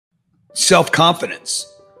self-confidence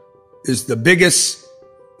is the biggest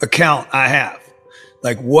account I have.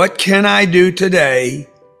 Like, what can I do today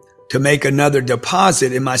to make another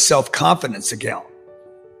deposit in my self-confidence account?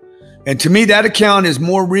 And to me, that account is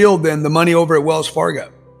more real than the money over at Wells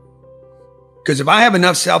Fargo. Because if I have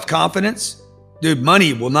enough self-confidence, dude,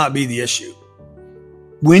 money will not be the issue.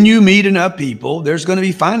 When you meet enough people, there's going to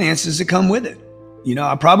be finances that come with it. You know,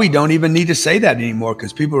 I probably don't even need to say that anymore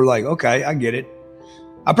because people are like, okay, I get it.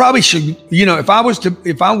 I probably should, you know, if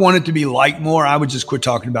I wanted to be liked more, I would just quit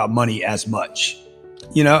talking about money as much.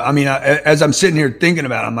 You know, I mean, as I'm sitting here thinking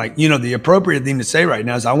about it, I'm like, you know, the appropriate thing to say right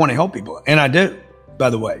now is I want to help people. And I do,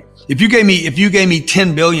 by the way. If you gave me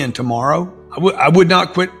 10 billion tomorrow, I would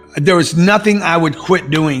not quit. There was nothing I would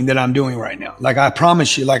quit doing that I'm doing right now. Like, I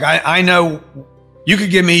promise you, like, I know you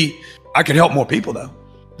could give me, I could help more people though.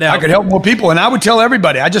 I could help more people. And I would tell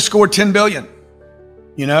everybody, I just scored 10 billion,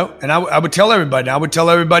 you know, and I would tell everybody,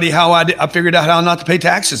 how I figured out how not to pay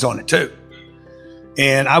taxes on it too.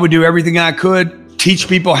 And I would do everything I could, teach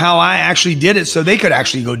people how I actually did it so they could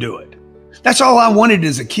actually go do it. That's all I wanted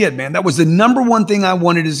as a kid, man. That was the number one thing I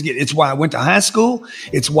wanted as a kid. It's why I went to high school.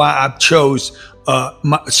 It's why I chose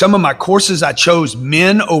some of my courses. I chose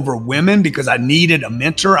men over women because I needed a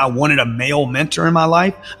mentor. I wanted a male mentor in my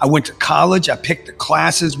life. I went to college. I picked the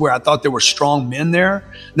classes where I thought there were strong men there.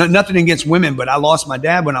 Nothing against women, but I lost my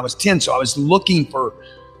dad when I was 10. So I was looking for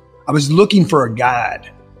a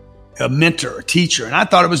guide, a mentor, a teacher. And I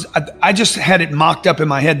thought I just had it mocked up in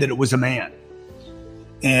my head that it was a man.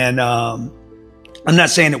 And I'm not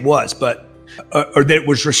saying it was, but or that it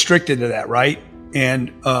was restricted to that, right?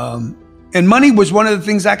 And money was one of the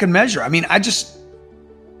things I could measure. I mean, I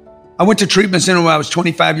went to treatment center when I was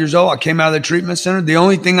 25 years old. I came out of the treatment center. The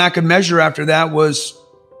only thing I could measure after that was,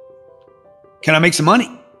 can I make some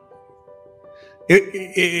money?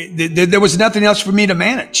 There was nothing else for me to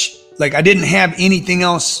manage. Like, I didn't have anything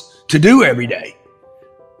else to do every day.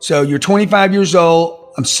 So you're 25 years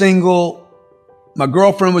old. I'm single. My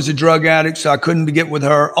girlfriend was a drug addict, so I couldn't get with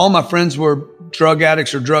her. All my friends were drug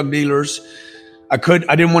addicts or drug dealers. I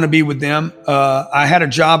didn't want to be with them. I had a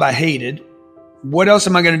job I hated. What else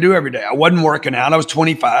am I going to do every day? I wasn't working out. I was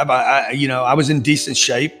 25. I was in decent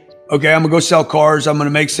shape. Okay, I'm going to go sell cars. I'm going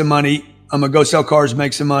to make some money. I'm going to go sell cars,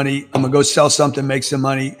 make some money. I'm going to go sell something, make some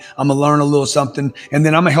money. I'm going to learn a little something. And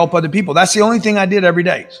then I'm going to help other people. That's the only thing I did every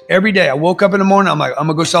day. Every day I woke up in the morning. I'm like, I'm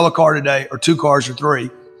going to go sell a car today, or 2 cars or 3.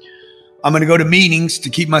 I'm going to go to meetings to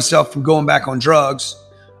keep myself from going back on drugs.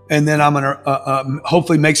 And then I'm going to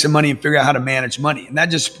hopefully make some money and figure out how to manage money. And that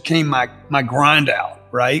just became my grind out,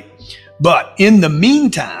 right? But in the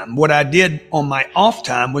meantime, what I did on my off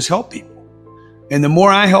time was help people. And the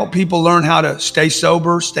more I help people learn how to stay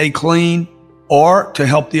sober, stay clean, or to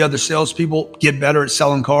help the other salespeople get better at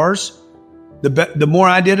selling cars, the more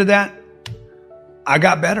I did of that, I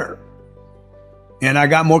got better. And I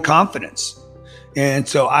got more confidence. And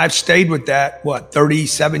so I've stayed with that,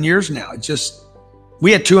 37 years now.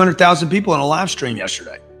 We had 200,000 people in a live stream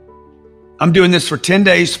yesterday. I'm doing this for 10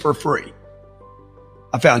 days for free.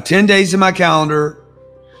 I found 10 days in my calendar.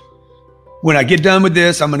 When I get done with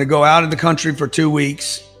this, I'm going to go out of the country for 2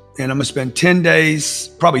 weeks, and I'm going to spend 10 days,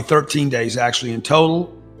 probably 13 days actually in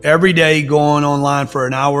total, every day going online for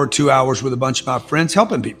an hour or 2 hours with a bunch of my friends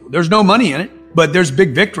helping people. There's no money in it, but there's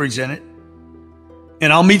big victories in it.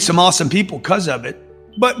 And I'll meet some awesome people because of it.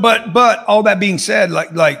 But all that being said,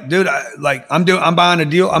 dude, I'm buying a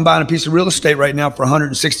deal. I'm buying a piece of real estate right now for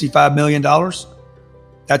 $165 million.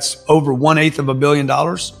 That's over 1/8 of $1 billion.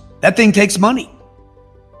 That thing takes money,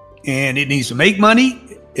 and it needs to make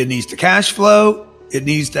money. It needs to cash flow. It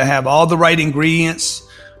needs to have all the right ingredients.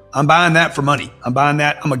 I'm buying that for money. I'm buying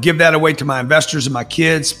that. I'm going to give that away to my investors and my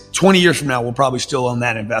kids. 20 years from now, we'll probably still own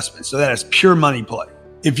that investment. So that is pure money play.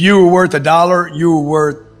 If you were worth $1, you were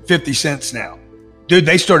worth 50 cents now. Dude,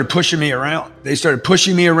 they started pushing me around.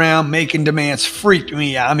 Making demands, freaked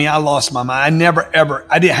me out. I mean, I lost my mind.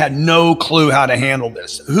 I had no clue how to handle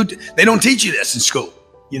this. They don't teach you this in school,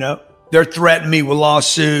 you know? They're threatening me with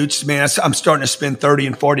lawsuits. Man, I'm starting to spend 30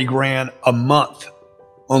 and 40 grand a month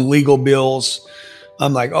on legal bills.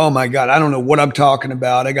 I'm like, oh my God, I don't know what I'm talking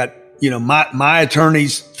about. I got, my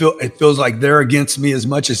attorneys it feels like they're against me as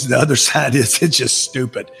much as the other side is. It's just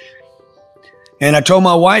stupid. And I told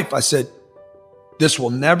my wife, I said, this will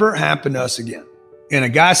never happen to us again. And a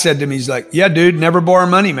guy said to me, he's like, yeah, dude, never borrow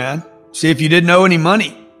money, man. See if you didn't owe any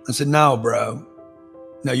money. I said, no, bro.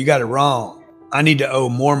 No, you got it wrong. I need to owe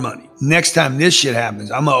more money. Next time this shit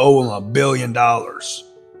happens, I'm going to owe them $1 billion.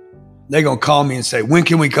 They're going to call me and say, when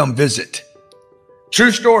can we come visit?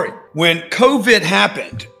 True story. When COVID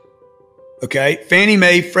happened, Okay. Fannie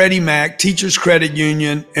Mae, Freddie Mac, Teachers Credit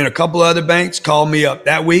Union, and a couple other banks called me up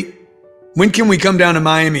that week. When can we come down to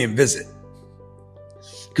Miami and visit?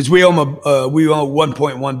 Because we owe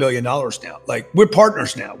 $1.1 billion now. Like, we're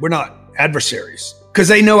partners now. We're not adversaries. Because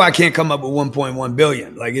they know I can't come up with 1.1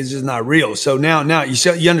 billion. Like, it's just not real. So now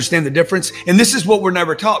you understand the difference. And this is what we're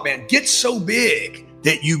never taught, man. Get so big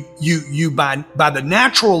that you by the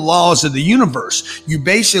natural laws of the universe, you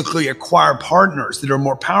basically acquire partners that are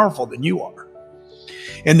more powerful than you are.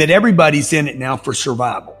 And that everybody's in it now for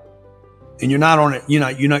survival. And you're not on it,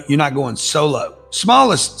 you're not going solo.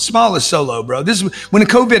 Small is solo, bro. This is when the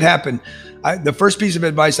COVID happened. The first piece of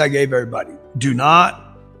advice I gave everybody: do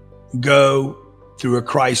not go through a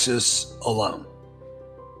crisis alone.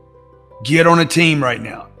 Get on a team right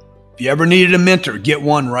now. If you ever needed a mentor, get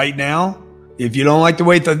one right now. If you don't like the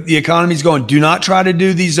way the economy's going, do not try to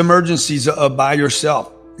do these emergencies by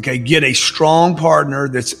yourself. Okay, get a strong partner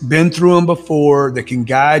that's been through them before, that can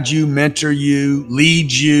guide you, mentor you,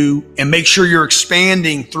 lead you, and make sure you're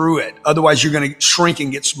expanding through it. Otherwise, you're going to shrink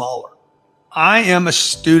and get smaller. I am a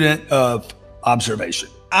student of observation.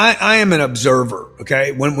 I am an observer,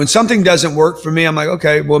 okay? When something doesn't work for me, I'm like,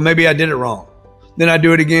 okay, well, maybe I did it wrong. Then I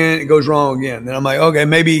do it again, it goes wrong again. Then I'm like, okay,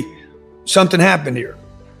 maybe something happened here.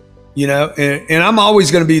 And I'm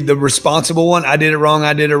always going to be the responsible one. I did it wrong.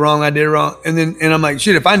 And I'm like,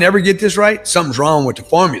 shit, if I never get this right, something's wrong with the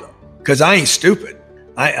formula, because I ain't stupid.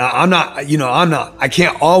 I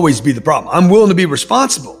can't always be the problem. I'm willing to be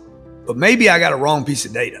responsible, but maybe I got a wrong piece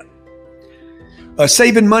of data.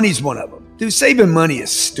 Saving money is one of them. Dude, saving money is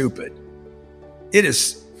stupid. It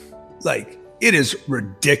is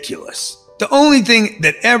ridiculous. The only thing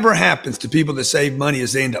that ever happens to people that save money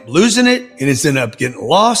is they end up losing it. It ends up getting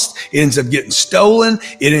lost. It ends up getting stolen.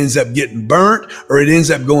 It ends up getting burnt, or it ends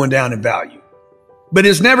up going down in value. But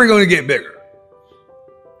it's never going to get bigger.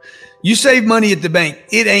 You save money at the bank,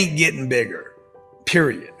 it ain't getting bigger,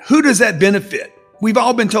 period. Who does that benefit? We've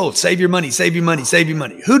all been told, save your money, save your money, save your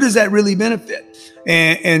money. Who does that really benefit?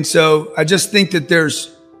 And so I just think that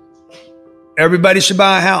everybody should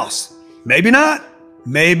buy a house. Maybe not.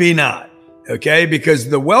 Okay, because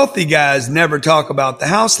the wealthy guys never talk about the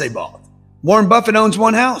house they bought. Warren Buffett owns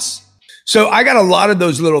one house. So I got a lot of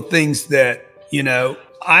those little things that,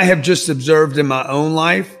 I have just observed in my own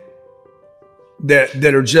life that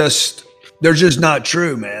are they're just not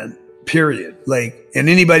true, man, period. And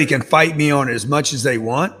anybody can fight me on it as much as they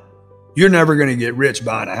want. You're never going to get rich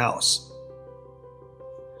buying a house.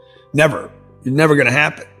 Never. It's never going to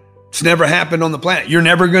happen. It's never happened on the planet. You're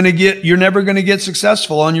never going to get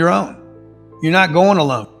successful on your own. You're not going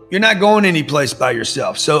alone. You're not going any place by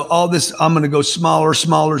yourself. So all this, I'm going to go smaller.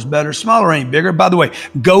 Smaller is better. Smaller ain't bigger. By the way,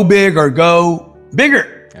 go big or go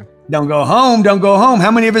bigger. Yeah. Don't go home.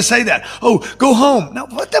 How many of us say that? Oh, go home. No,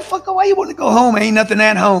 what the fuck? Why you want to go home? Ain't nothing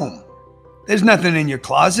at home. There's nothing in your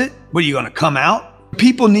closet. What, are you going to come out?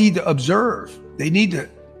 People need to observe. They need to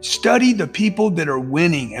study the people that are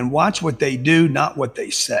winning and watch what they do, not what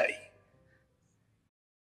they say.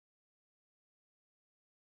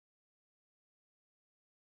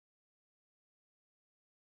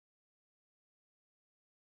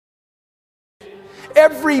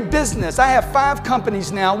 Every business, I have 5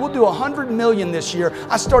 companies now. We'll do 100 million this year.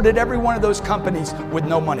 I started every one of those companies with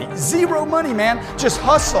no money. 0 money, man. Just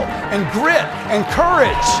hustle and grit and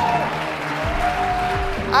courage.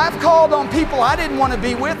 I've called on people I didn't want to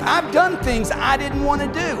be with. I've done things I didn't want to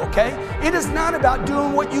do, okay? It is not about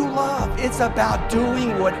doing what you love. It's about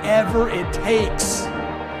doing whatever it takes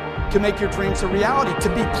to make your dreams a reality, to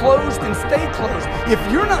be closed and stay closed. If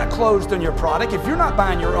you're not closed on your product, if you're not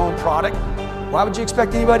buying your own product, why would you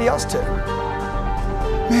expect anybody else to?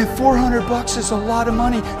 Man, $400 is a lot of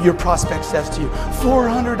money. Your prospect says to you,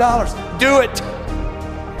 $400, do it.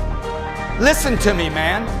 Listen to me,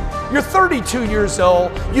 man. You're 32 years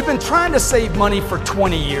old. You've been trying to save money for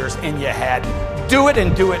 20 years and you hadn't. Do it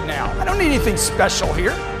and do it now. I don't need anything special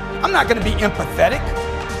here. I'm not going to be empathetic.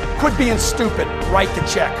 Quit being stupid. Write the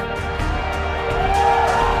check.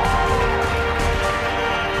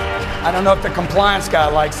 I don't know if the compliance guy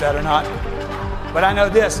likes that or not. But I know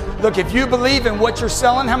this. Look, if you believe in what you're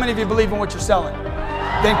selling, how many of you believe in what you're selling?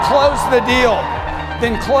 Then close the deal.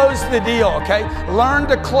 Then close the deal, okay? Learn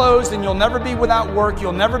to close and you'll never be without work.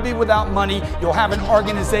 You'll never be without money. You'll have an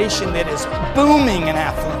organization that is booming in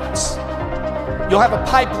affluence. You'll have a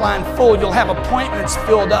pipeline full. You'll have appointments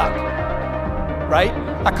filled up, right?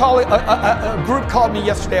 A group called me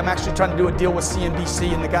yesterday. I'm actually trying to do a deal with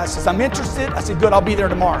CNBC, and the guy says, I'm interested. I said, good, I'll be there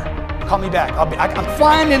tomorrow. Call me back. I'm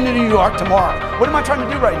flying into New York tomorrow. What am I trying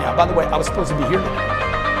to do right now? By the way, I was supposed to be here today.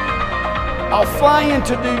 I'll fly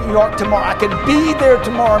into New York tomorrow. I can be there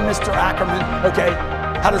tomorrow, Mr. Ackerman. Okay,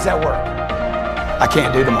 how does that work? I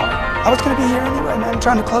can't do tomorrow. I was going to be here anyway, man. I'm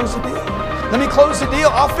trying to close the deal. Let me close the deal.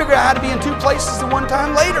 I'll figure out how to be in 2 places at one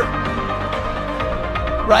time later.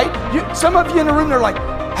 Right? Some of you in the room, they're like,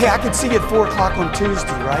 hey, I can see you at 4 o'clock on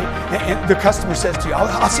Tuesday, right? And the customer says to you,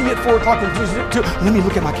 I'll see you at 4 o'clock on Tuesday too. Let me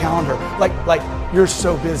look at my calendar. Like you're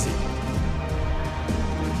so busy.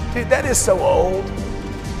 Dude, that is so old.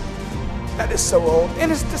 That is so old.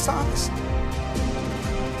 And it's dishonest.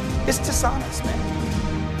 It's dishonest, man.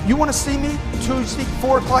 You want to see me Tuesday,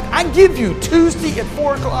 4 o'clock? I give you Tuesday at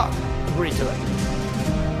 4 o'clock. Agree to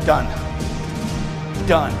it. Done.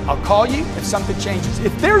 Done. I'll call you if something changes.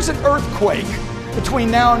 If there's an earthquake between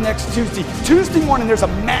now and next Tuesday morning, there's a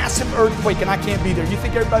massive earthquake and I can't be there. You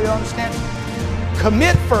think everybody will understand?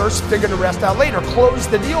 Commit first, figure the rest out later. Close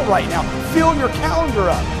the deal right now. Fill your calendar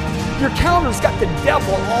up. Your calendar's got the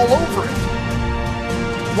devil all over it.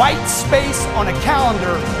 White space on a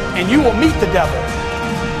calendar and you will meet the devil.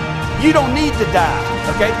 You don't need to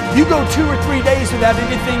die, okay? You go 2 or 3 days without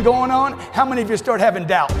anything going on, how many of you start having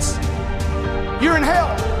doubts? You're in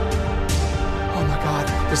hell. Oh my God,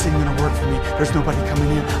 this ain't gonna work for me. There's nobody coming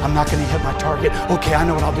in. I'm not gonna hit my target. Okay, I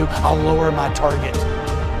know what I'll do. I'll lower my target.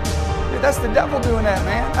 Dude, that's the devil doing that,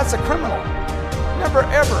 man. That's a criminal. Never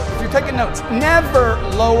ever, if you're taking notes, never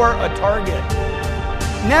lower a target.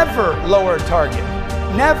 Never lower a target.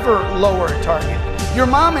 Never lower a target. Your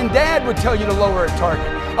mom and dad would tell you to lower a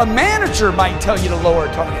target. A manager might tell you to lower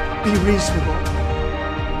a target. Be reasonable.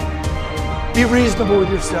 Be reasonable with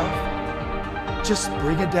yourself. Just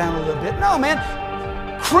bring it down a little bit. No, man.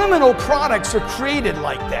 Criminal products are created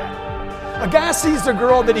like that. A guy sees the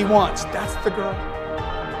girl that he wants. That's the girl.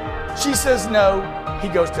 She says no. He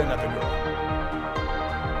goes to another girl.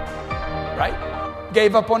 Right?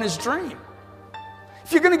 Gave up on his dream.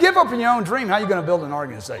 If you're going to give up on your own dream, how are you going to build an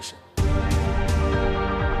organization?